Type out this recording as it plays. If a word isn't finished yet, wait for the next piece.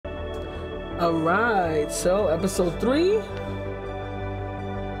Alright, so episode 3.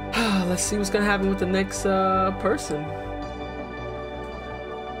 Let's see what's gonna happen with the next person.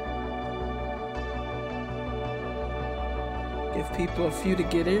 Give people a few to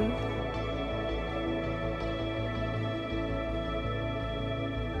get in.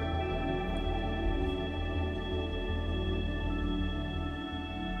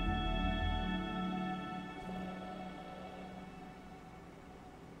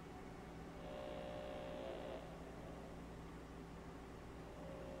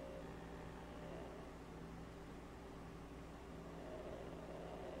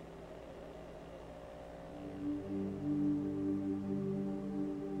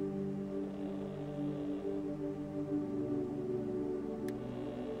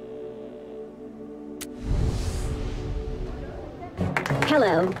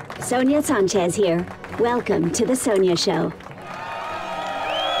 Hello, Sonia Sanchez here. Welcome to The Sonia Show.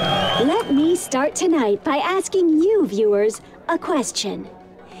 Let me start tonight by asking you, viewers, a question.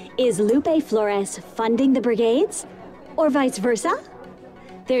 Is Lupe Flores funding the brigades? Or vice versa?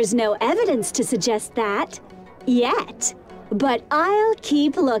 There's no evidence to suggest that, yet. But I'll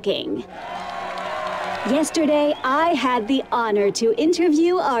keep looking. Yesterday, I had the honor to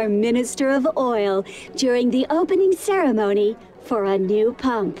interview our Minister of Oil during the opening ceremony for a new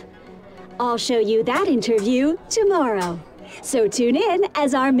pump. I'll show you that interview tomorrow. So tune in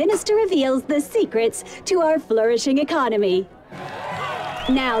as our minister reveals the secrets to our flourishing economy.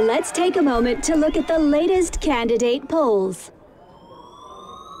 Now let's take a moment to look at the latest candidate polls.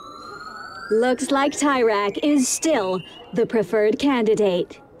 Looks like Tyrak is still the preferred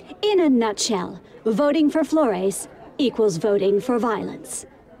candidate. In a nutshell, voting for Flores equals voting for violence.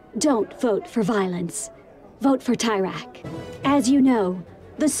 Don't vote for violence. Vote for Tyrak. As you know,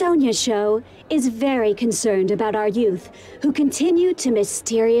 The Sonia Show is very concerned about our youth who continue to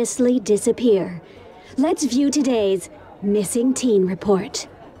mysteriously disappear. Let's view today's Missing Teen Report.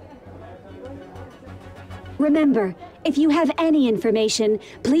 Remember, if you have any information,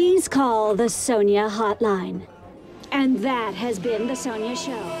 please call the Sonia hotline. And that has been The Sonia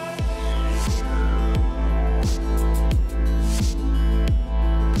Show.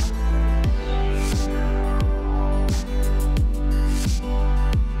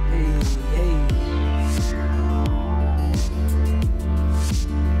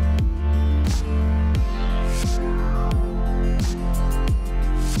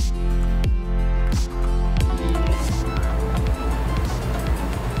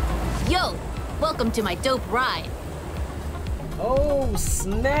 Welcome to my dope ride. Oh,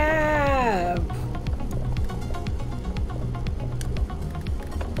 snap!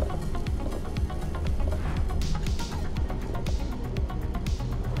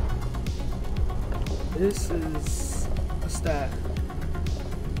 This is... what's that?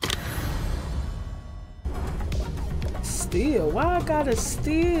 Steal? Why I gotta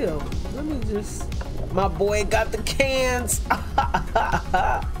steal? Let me just... my boy got the cans!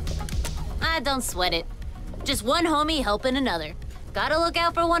 Don't sweat it. Just one homie helping another. Gotta look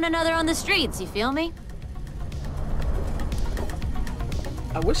out for one another on the streets, you feel me?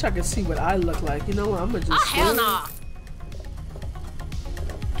 I wish I could see what I look like. You know what? I'm gonna just... hell no!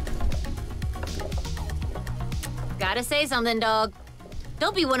 Gotta say something, dog.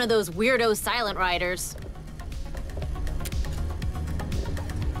 Don't be one of those weirdo silent riders.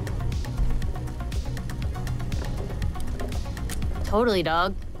 Totally,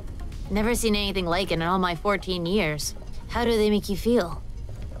 dog. Never seen anything like it in all my 14 years. How do they make you feel?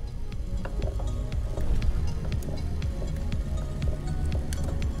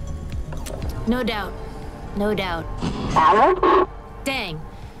 No doubt. No doubt. Dang.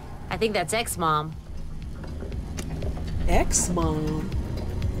 I think that's ex-mom. Ex-mom?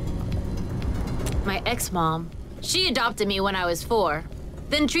 My ex-mom. She adopted me when I was 4,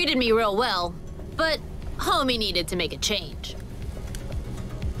 then treated me real well, but homie needed to make a change.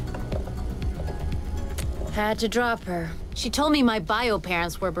 Had to drop her. She told me my bio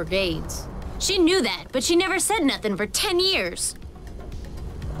parents were brigades. She knew that, but she never said nothing for 10 years.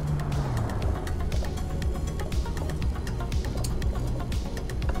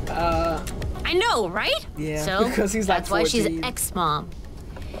 I know, right? Yeah, so because he's like that's why 14. she's ex-mom.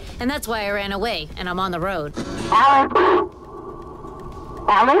 And that's why I ran away, and I'm on the road. Alex?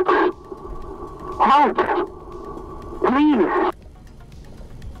 Alex? Help! Please!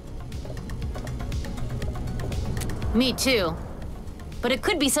 Me too. But it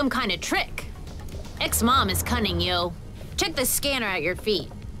could be some kind of trick. Ex-mom is cunning, yo. Check the scanner at your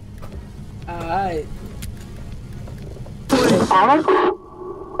feet. Alright. Alex?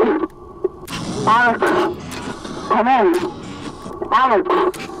 Alex? Come in. Alex?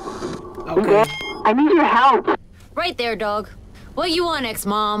 Okay. I need your help. Right there, dog. What you want,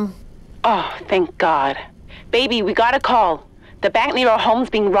 ex-mom? Oh, thank God. Baby, we got a call. The bank near our home's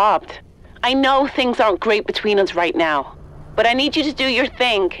being robbed. I know things aren't great between us right now, but I need you to do your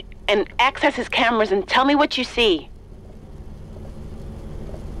thing and access his cameras and tell me what you see.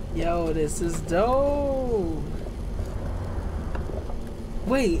 Yo, this is dope.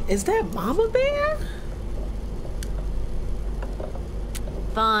 Wait, is that Mama Bear?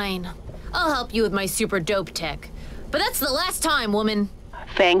 Fine. I'll help you with my super dope tech. But that's the last time, woman.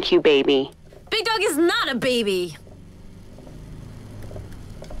 Thank you, baby. Big Dog is not a baby.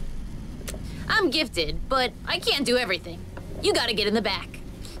 I'm gifted, but I can't do everything. You gotta get in the back.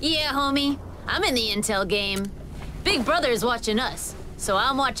 Yeah, homie, I'm in the intel game. Big Brother's watching us, so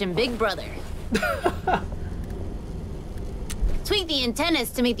I'm watching Big Brother. Tweak the antennas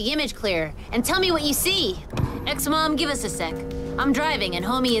to make the image clearer, and tell me what you see. Ex-mom, give us a sec. I'm driving, and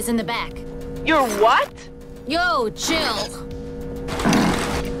homie is in the back. You're what? Yo, chill.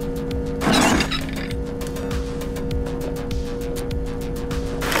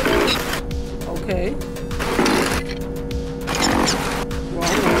 Okay.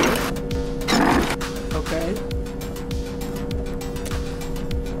 Wrong way. Okay.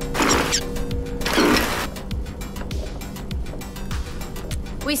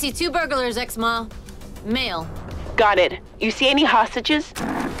 We see 2 burglars, ex-ma. Male. Got it. You see any hostages?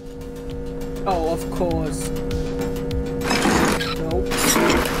 Oh, of course. Nope.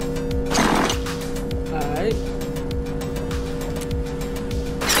 Alright.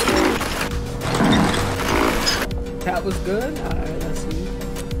 That was good? Alright, let's see.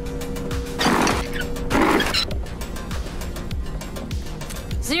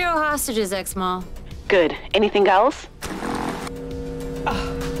 Zero hostages, ex-ma. Good. Anything else?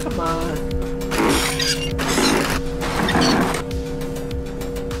 Come on.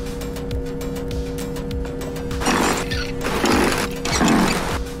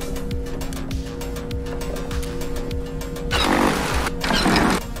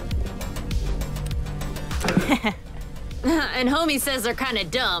 And homie says they're kinda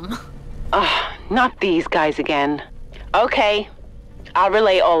dumb. Not these guys again. Okay. I'll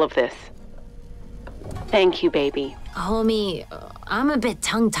relay all of this. Thank you, baby. Homie, I'm a bit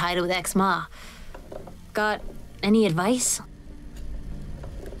tongue-tied with ex-ma. Got any advice?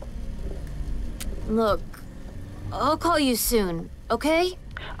 Look, I'll call you soon, okay?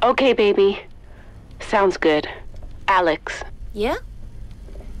 Okay, baby. Sounds good. Alex, Yeah?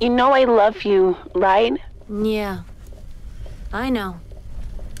 you know I love you, right? Yeah. I know.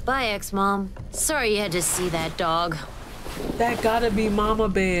 Bye, ex-mom. Sorry you had to see that dog. That gotta be Mama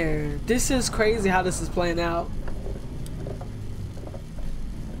Bear. This is crazy how this is playing out.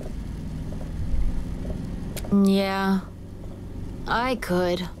 Yeah. I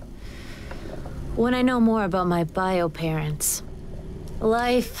could. When I know more about my bio parents.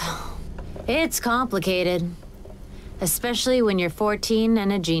 Life, it's complicated. Especially when you're 14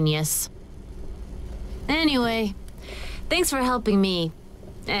 and a genius. Anyway, thanks for helping me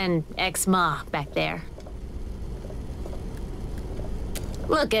and ex-ma back there.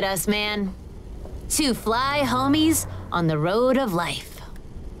 Look at us, man. 2 fly homies on the road of life.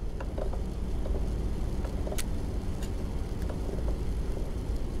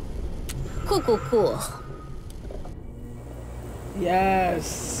 Cool.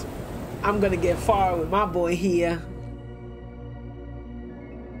 Yes. I'm gonna get far with my boy here.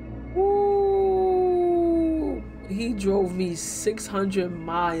 Ooh. He drove me 600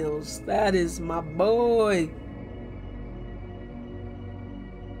 miles. That is my boy.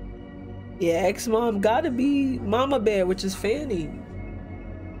 Yeah, ex-mom gotta be Mama Bear, which is Fanny.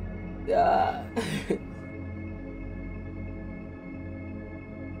 Yeah.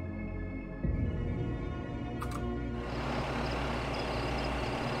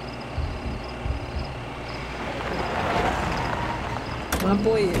 My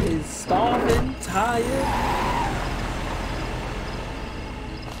boy is starving, tired.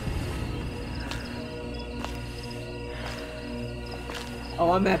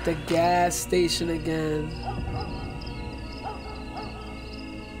 Oh, I'm at the gas station again.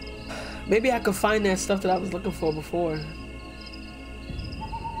 Maybe I could find that stuff that I was looking for before.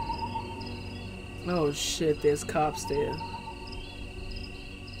 Oh shit, there's cops there.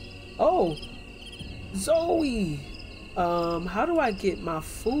 Oh, Zoe. How do I get my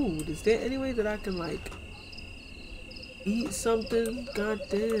food? Is there any way that I can like eat something? God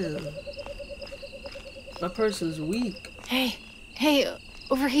damn. My person's weak. Hey,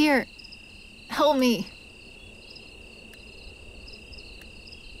 over here. Help me.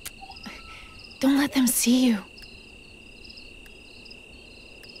 Don't let them see you.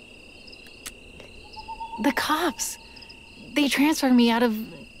 The cops. They transferred me out of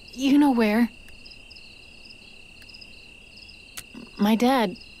you know where. My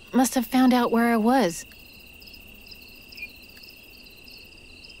dad must have found out where I was.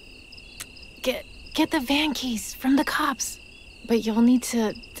 Get the van keys from the cops. But you'll need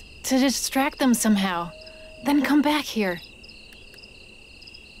to distract them somehow. Then come back here.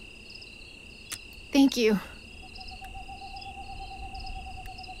 Thank you.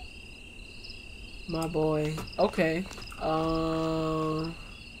 My boy. Okay.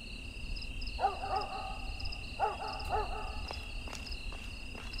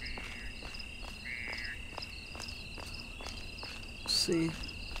 See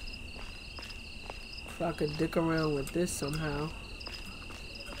if I could dick around with this somehow.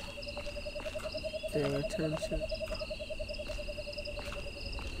 Their attention.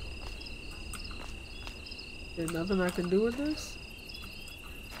 There's nothing I can do with this?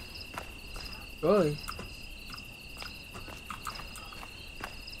 Really?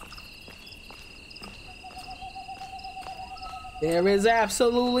 There is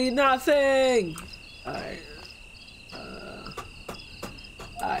absolutely nothing! Alright.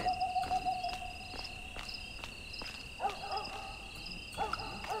 Alright.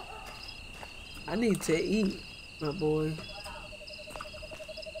 I need to eat, my boy.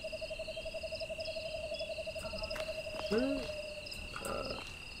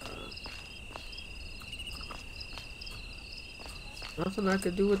 Nothing I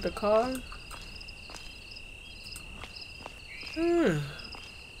could do with the car?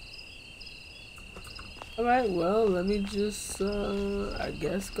 Alright, well, let me just, I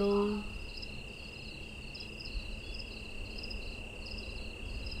guess go...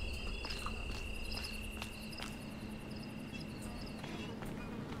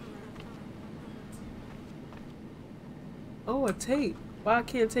 Oh, a tape. Why I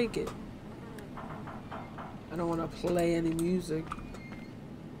can't take it? I don't want to play any music.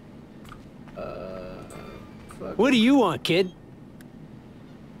 Fuck. What do you want, kid?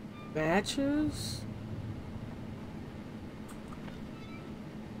 Matches?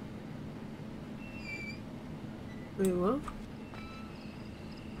 Wait, what?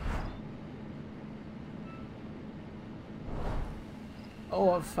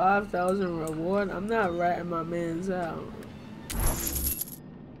 Oh, a 5,000 reward? I'm not ratting my mans out.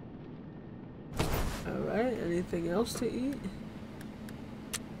 Alright, anything else to eat?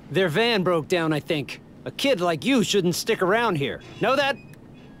 Their van broke down, I think. A kid like you shouldn't stick around here. Know that?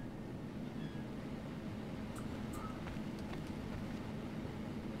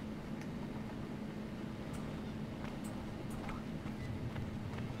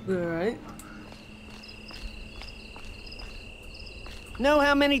 Alright. Know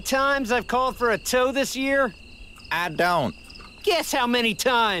how many times I've called for a tow this year? I don't. Guess how many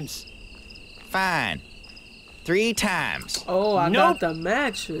times? Fine. 3 times. Oh, I Nope. got the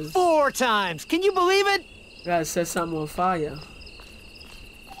matches. 4 times. Can you believe it? Gotta set something on fire.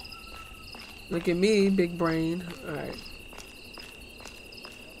 Look at me, big brain. Alright.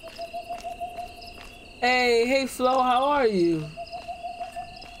 Hey Flo, how are you?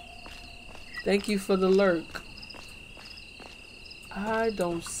 Thank you for the lurk. I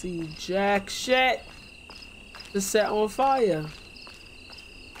don't see jack shit to set on fire.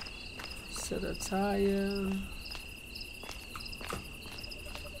 Set a tire.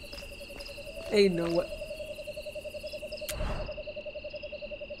 Ain't no way.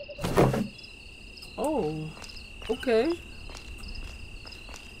 Oh, okay.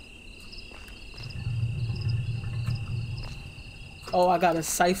 Oh, I gotta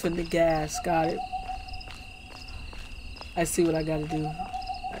siphon the gas. Got it. I see what I gotta do.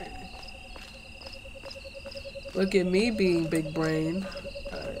 Right. Look at me being big brain.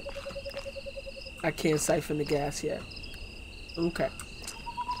 Right. I can't siphon the gas yet. Okay.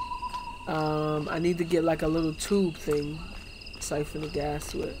 I need to get like a little tube thing. Siphon the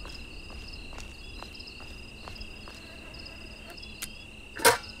gas with.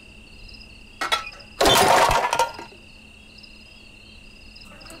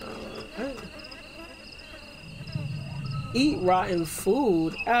 Eat rotten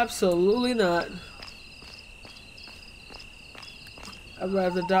food? Absolutely not. I'd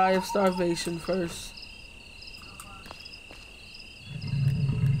rather die of starvation first.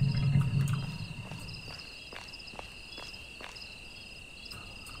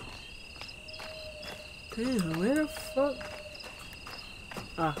 Damn, where the fuck?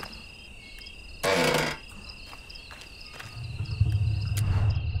 Ah.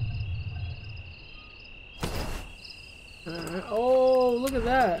 Alright. Oh, look at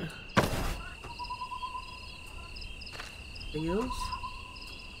that. Anything else?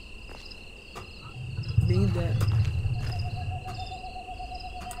 Me? need that.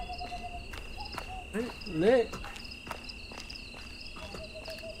 Right, lit.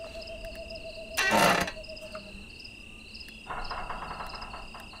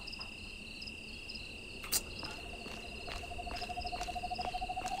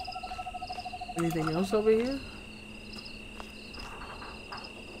 Anything else over here?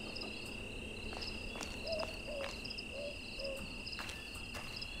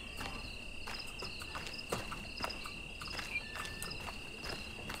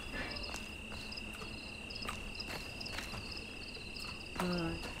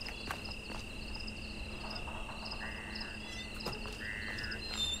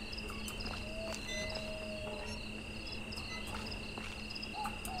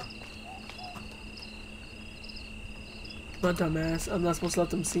 My dumbass. I'm not supposed to let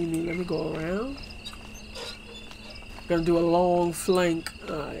them see me. Let me go around. Gonna do a long flank.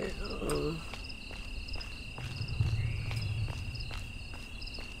 Alright.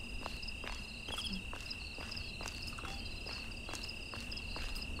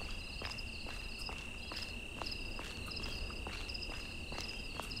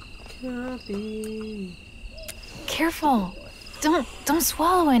 Copy. Careful. Don't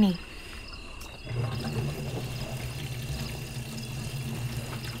swallow any.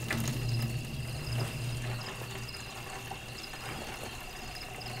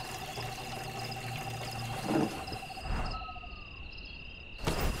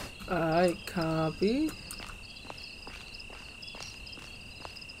 Alright, copy.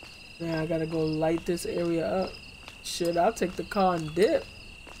 Now I gotta go light this area up. Shit, I'll take the car and dip.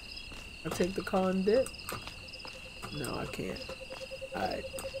 I'll take the car and dip. No, I can't. Alright.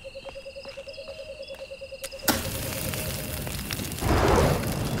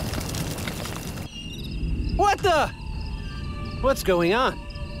 What the? What's going on?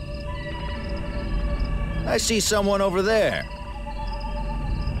 I see someone over there.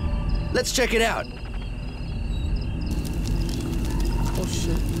 Let's check it out. Oh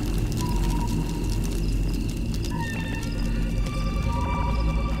shit.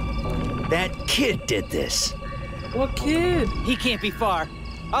 That kid did this. What kid? He can't be far.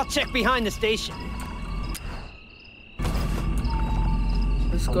 I'll check behind the station.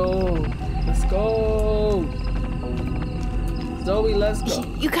 Let's go. Let's go. Zoe, let's go.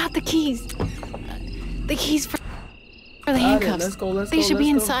 You got the keys. The keys for the handcuffs. Let's go, let's they go. should let's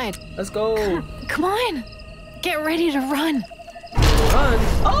be go. inside. Let's go. Come on. Get ready to run. Run.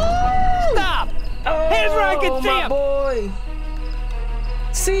 Oh! Stop! Oh, Hands where I can see my him! boy.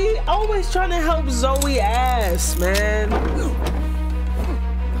 See, always trying to help Zoe ass, man.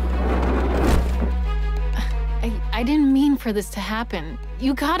 I didn't mean for this to happen.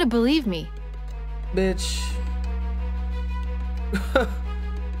 You gotta believe me. Bitch.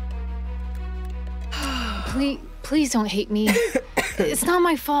 Please don't hate me. It's not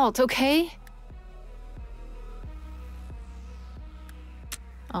my fault, okay?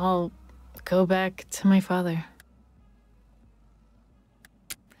 I'll go back to my father.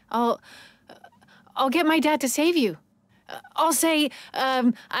 I'll get my dad to save you. I'll say,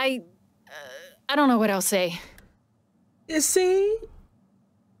 I don't know what I'll say. You see?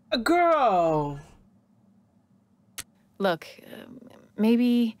 A girl. Look,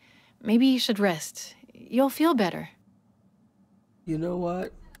 maybe you should rest. You'll feel better. You know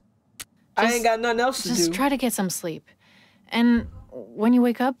what? I ain't got nothing else to do. Just try to get some sleep. And when you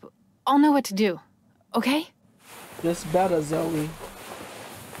wake up, I'll know what to do. Okay? Just better, Zoe.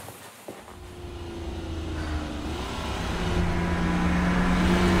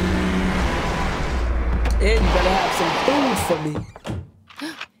 And you better have some food for me.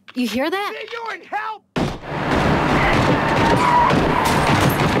 You hear that? You're in help!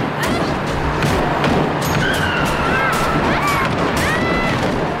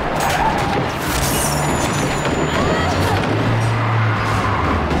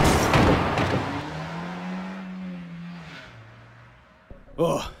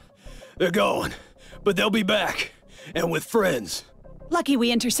 Oh, they're gone, but they'll be back, and with friends. Lucky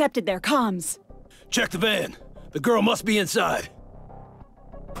we intercepted their comms. Check the van. The girl must be inside.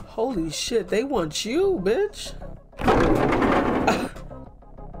 Holy shit, they want you, bitch.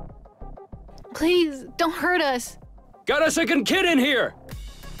 Please, don't hurt us. Got a second kid in here!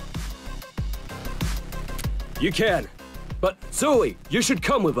 You can, but Zoe, you should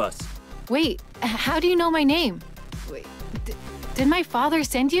come with us. Wait, how do you know my name? Wait, did my father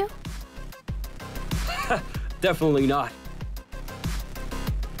send you? Definitely not.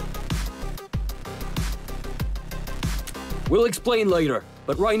 We'll explain later,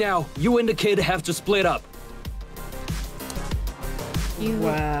 but right now, you and the kid have to split up.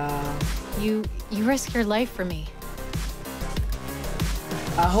 Wow. You risk your life for me.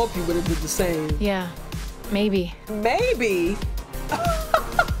 I hope you would have did the same. Yeah, maybe. Maybe?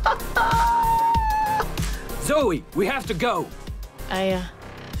 Zoe, we have to go. I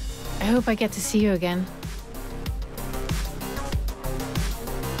hope I get to see you again.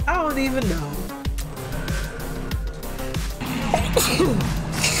 I don't even know.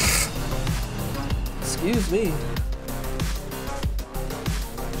 Excuse me.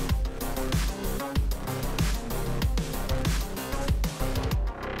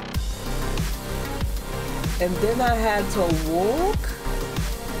 And then I had to walk?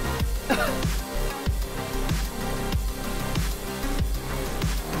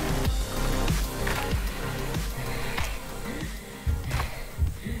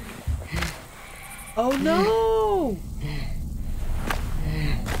 Oh no!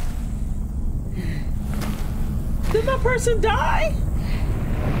 Did my person die?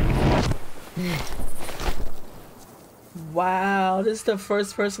 Wow, this is the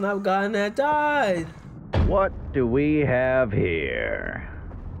first person I've gotten that died. What do we have here?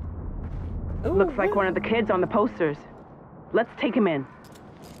 Ooh, Looks like one of the kids on the posters. Let's take him in.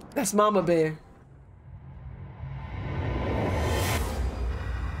 That's Mama Bear.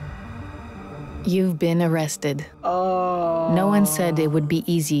 You've been arrested. Oh. No one said it would be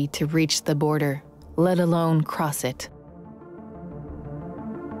easy to reach the border, let alone cross it.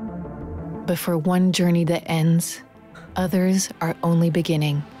 But for one journey that ends, others are only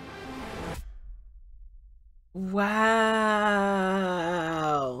beginning. Wow.